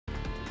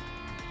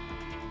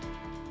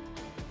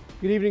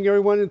Good evening,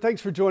 everyone, and thanks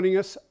for joining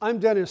us. I'm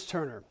Dennis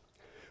Turner.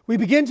 We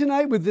begin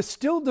tonight with the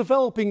still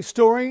developing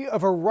story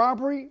of a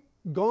robbery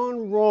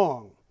gone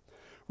wrong.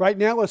 Right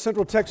now, a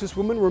Central Texas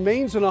woman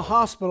remains in a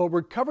hospital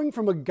recovering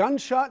from a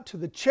gunshot to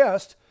the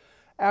chest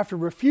after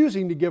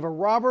refusing to give a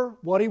robber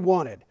what he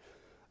wanted.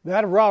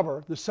 That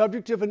robber, the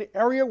subject of an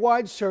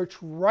area-wide search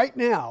right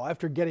now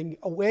after getting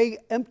away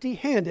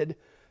empty-handed,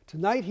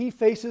 tonight he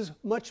faces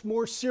much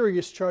more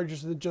serious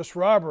charges than just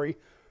robbery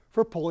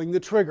for pulling the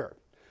trigger.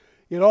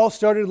 It all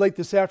started late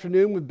this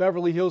afternoon when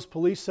Beverly Hills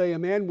police say a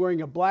man wearing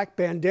a black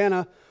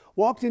bandana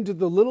walked into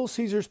the Little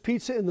Caesars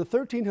Pizza in the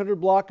 1300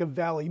 block of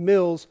Valley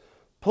Mills,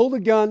 pulled a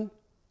gun,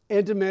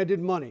 and demanded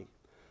money.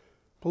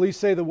 Police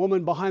say the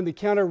woman behind the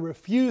counter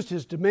refused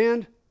his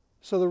demand,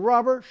 so the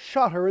robber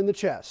shot her in the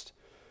chest.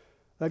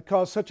 That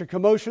caused such a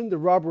commotion, the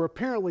robber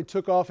apparently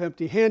took off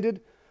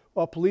empty-handed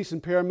while police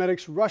and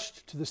paramedics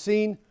rushed to the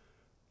scene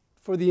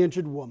for the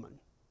injured woman.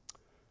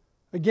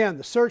 Again,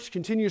 the search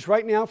continues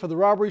right now for the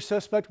robbery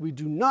suspect. We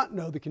do not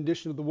know the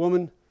condition of the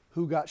woman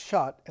who got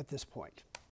shot at this point.